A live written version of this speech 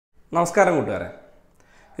നമസ്കാരം കൂട്ടുകാരെ.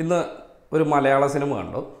 ഇന്ന് ഒരു മലയാള സിനിമ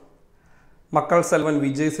കണ്ടു. മക്കൾ സെൽവൻ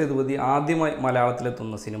വിജയ് സേതുപതി ആദ്യമായി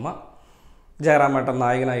മലയാളത്തിലെത്തുന്ന സിനിമ, ജയറാമേട്ടൻ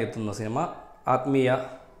നായകനായി എത്തുന്ന സിനിമ, ആത്മീയ,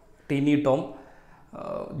 ടിനി ടോം,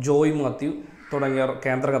 ജോയ് മാത്യു തുടങ്ങിയവർ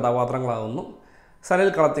കേന്ദ്ര കഥാപാത്രങ്ങളാകുന്നു.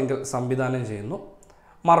 സനിൽ കളത്തിങ്കൽ സംവിധാനം ചെയ്യുന്നു.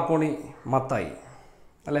 മാർക്കോണി മത്തായി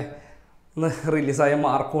അല്ലേ, ഇന്ന് റിലീസായ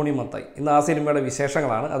മാർക്കോണി മത്തായി. ഇന്ന് ആ സിനിമയുടെ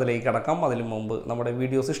വിശേഷങ്ങളാണ്. അതിലേക്ക് കടക്കാം. അതിനു മുമ്പ് നമ്മുടെ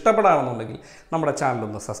വീഡിയോസ് ഇഷ്ടപ്പെടാണെന്നുണ്ടെങ്കിൽ നമ്മുടെ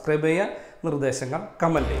ചാനലൊന്ന് സബ്സ്ക്രൈബ് ചെയ്യുക, നിർദ്ദേശങ്ങൾ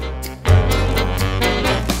കമൻറ്റ് ചെയ്യുക.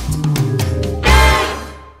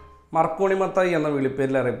 മാർക്കോണി മത്തായി എന്ന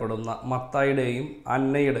വിളിപ്പേരിൽ അറിയപ്പെടുന്ന മത്തായിയുടെയും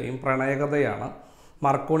അന്നയുടെയും പ്രണയകഥയാണ്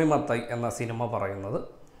മാർക്കോണി മത്തായി എന്ന സിനിമ പറയുന്നത്.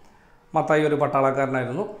 മത്തായി ഒരു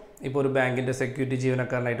പട്ടാളക്കാരനായിരുന്നു. ഇപ്പോൾ ഒരു ബാങ്കിൻ്റെ സെക്യൂരിറ്റി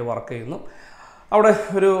ജീവനക്കാരനായിട്ട് വർക്ക് ചെയ്യുന്നു. അവിടെ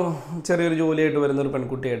ഒരു ചെറിയൊരു ജോലിയായിട്ട് വരുന്നൊരു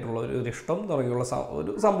പെൺകുട്ടിയായിട്ടുള്ള ഒരു ഇഷ്ടം തുടങ്ങിയുള്ള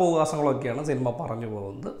ഒരു സംഭവവികാസങ്ങളൊക്കെയാണ് സിനിമ പറഞ്ഞു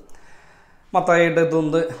പോകുന്നത്. മത്തായിട്ട്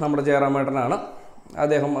എത്തുന്നത് നമ്മുടെ ജയറാമേട്ടനാണ്.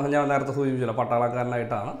 അദ്ദേഹം ഞാൻ നേരത്തെ സൂചിപ്പിച്ചില്ല,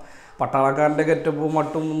 പട്ടാളക്കാരനായിട്ടാണ്. പട്ടാളക്കാരൻ്റെ ഗെറ്റപ്പും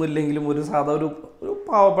മട്ടും ഒന്നും ഇല്ലെങ്കിലും ഒരു സാധാ ഒരു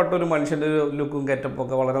പാവപ്പെട്ട ഒരു മനുഷ്യൻ്റെ ഒരു ലുക്കും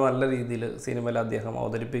ഗെറ്റപ്പൊക്കെ വളരെ നല്ല രീതിയിൽ സിനിമയിൽ അദ്ദേഹം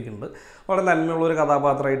അവതരിപ്പിക്കുന്നുണ്ട്. വളരെ നന്മയുള്ളൊരു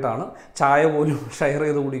കഥാപാത്രമായിട്ടാണ്. ചായ പോലും ഷെയർ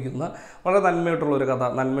ചെയ്ത് കുടിക്കുന്ന വളരെ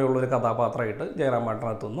നന്മയുള്ളൊരു കഥാപാത്രമായിട്ട് ജയറാമേട്ടൻ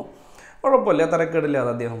എത്തുന്നു. കുഴപ്പമില്ല, തിരക്കേടില്ലാതെ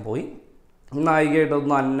അദ്ദേഹം പോയി.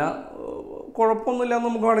 നായികയായിട്ടൊന്നും അന്ന കുഴപ്പമൊന്നുമില്ല എന്ന്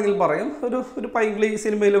നമുക്ക് വേണമെങ്കിൽ പറയാം. ഒരു പൈങ്കിളി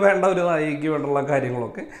സിനിമയിൽ വേണ്ട ഒരു നായികയ്ക്ക് വേണ്ടുള്ള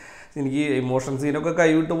കാര്യങ്ങളൊക്കെ. എനിക്ക് ഇമോഷൻ സീനൊക്കെ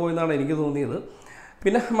കൈവിട്ട് പോയെന്നാണ് എനിക്ക് തോന്നിയത്.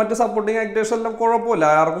 പിന്നെ മറ്റ് സപ്പോർട്ടിങ് ആക്ടേഴ്സ് എല്ലാം കുഴപ്പമില്ല,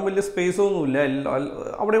 ആർക്കും വലിയ സ്പേസൊന്നുമില്ല.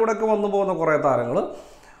 അവിടെ ഇവിടെയൊക്കെ വന്നു പോകുന്ന കുറേ താരങ്ങൾ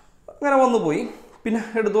അങ്ങനെ വന്നു പോയി. പിന്നെ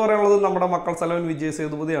എടുത്തു പറയാനുള്ളത് നമ്മുടെ മക്കൾ സെൽവൻ വിജയ്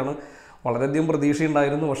സേതുപതിയാണ്. വളരെയധികം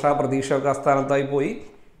പ്രതീക്ഷയുണ്ടായിരുന്നു, പക്ഷേ ആ പ്രതീക്ഷയൊക്കെ അസ്ഥാനത്തായി പോയി.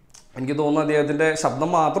 എനിക്ക് തോന്നുന്നു അദ്ദേഹത്തിൻ്റെ ശബ്ദം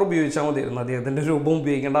മാത്രം ഉപയോഗിച്ചാൽ മതിയായിരുന്നു, അദ്ദേഹത്തിൻ്റെ രൂപം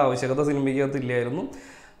ഉപയോഗിക്കേണ്ട ആവശ്യകത സിനിമയ്ക്കകത്തില്ലായിരുന്നു.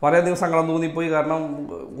 വളരെയധികം സങ്കടം തോന്നിപ്പോയി. കാരണം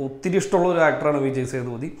ഒത്തിരി ഇഷ്ടമുള്ള ഒരു ആക്ടറാണ് വിജയ്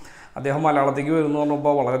സേതുപതി. അദ്ദേഹം മലയാളത്തേക്ക് വരുന്നു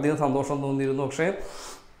പറഞ്ഞപ്പോൾ വളരെയധികം സന്തോഷം തോന്നിയിരുന്നു. പക്ഷേ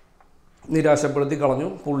നിരാശപ്പെടുത്തി കളഞ്ഞു.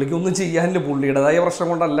 പുള്ളിക്കൊന്നും ചെയ്യാനില്ല, പുള്ളിയുടേതായ പ്രശ്നം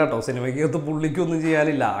കൊണ്ടല്ല കേട്ടോ. സിനിമയ്ക്കകത്ത് പുള്ളിക്കൊന്നും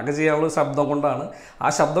ചെയ്യാനില്ല, ആകെ ചെയ്യാനുള്ള ശബ്ദം കൊണ്ടാണ്. ആ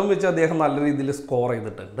ശബ്ദം വെച്ച് അദ്ദേഹം നല്ല രീതിയിൽ സ്കോർ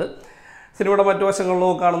ചെയ്തിട്ടുണ്ട്. സിനിമയുടെ മറ്റു വശങ്ങൾ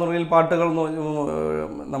നോക്കുകയാണെന്നുണ്ടെങ്കിൽ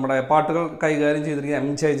നമ്മുടെ പാട്ടുകൾ കൈകാര്യം ചെയ്തിരിക്കുന്ന എം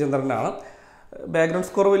ജയചന്ദ്രനാണ്. ബാക്ക്ഗ്രൗണ്ട്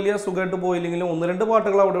സ്കോർ വലിയ സുഖമായിട്ട് പോയില്ലെങ്കിലും 1-2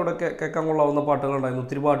 പാട്ടുകൾ അവിടെ ഇവിടെ കേൾക്കാൻ കൊള്ളാവുന്ന പാട്ടുകളുണ്ടായിരുന്നു.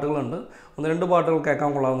 ഒത്തിരി പാട്ടുകളുണ്ട്, 1-2 പാട്ടുകൾ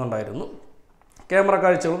കേൾക്കാൻ കൊള്ളാവുന്നുണ്ടായിരുന്നു. ക്യാമറ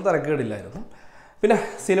കാഴ്ചകളും തിരക്കേടില്ലായിരുന്നു. പിന്നെ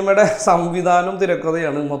സിനിമയുടെ സംവിധാനം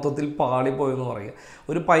തിരക്കഥയാണ് മൊത്തത്തിൽ പാളിപ്പോയെന്ന് പറയുക.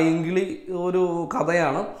 ഒരു പൈങ്കിളി ഒരു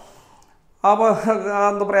കഥയാണ്. അപ്പോൾ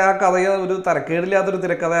എന്താ പറയുക, ആ കഥയെ ഒരു തിരക്കേടില്ലാത്തൊരു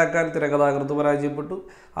തിരക്കഥയാക്കാൻ തിരക്കഥാകൃത്ത് പരാജയപ്പെട്ടു.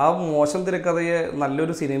 ആ മോശം തിരക്കഥയെ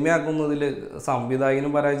നല്ലൊരു സിനിമയാക്കുന്നതിൽ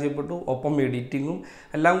സംവിധായകനും പരാജയപ്പെട്ടു. ഒപ്പം എഡിറ്റിങ്ങും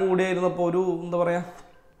എല്ലാം കൂടിയായിരുന്നപ്പോൾ എന്താ പറയുക,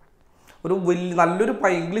 നല്ലൊരു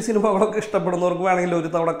പൈങ്കിളി സിനിമകളൊക്കെ ഇഷ്ടപ്പെടുന്നവർക്ക് വേണമെങ്കിൽ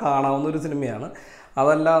ഒരു തവണ കാണാവുന്ന ഒരു സിനിമയാണ്.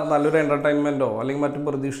 അതല്ല നല്ലൊരു എൻ്റർടൈൻമെൻറ്റോ അല്ലെങ്കിൽ മറ്റും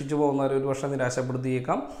പ്രതീക്ഷിച്ച് പോകുന്നവർ ഒരു പക്ഷേ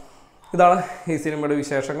നിരാശപ്പെടുത്തിയേക്കാം. ഇതാണ് ഈ സിനിമയുടെ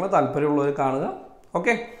വിശേഷങ്ങൾ. താല്പര്യമുള്ളവർ കാണുക.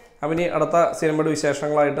 ഓക്കെ, അപ്പം ഇനി അടുത്ത സിനിമയുടെ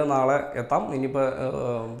വിശേഷങ്ങളായിട്ട് നാളെ എത്താം. ഇനിയിപ്പോൾ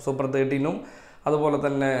സൂപ്പർ 13 അതുപോലെ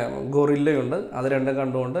തന്നെ ഗൊറില്ലയുണ്ട്. അത് രണ്ടും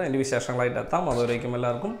കണ്ടുകൊണ്ട് അതിൻ്റെ വിശേഷങ്ങളായിട്ട് എത്താം. അതുവരേക്കും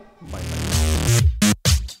എല്ലാവർക്കും ബൈ ബൈ.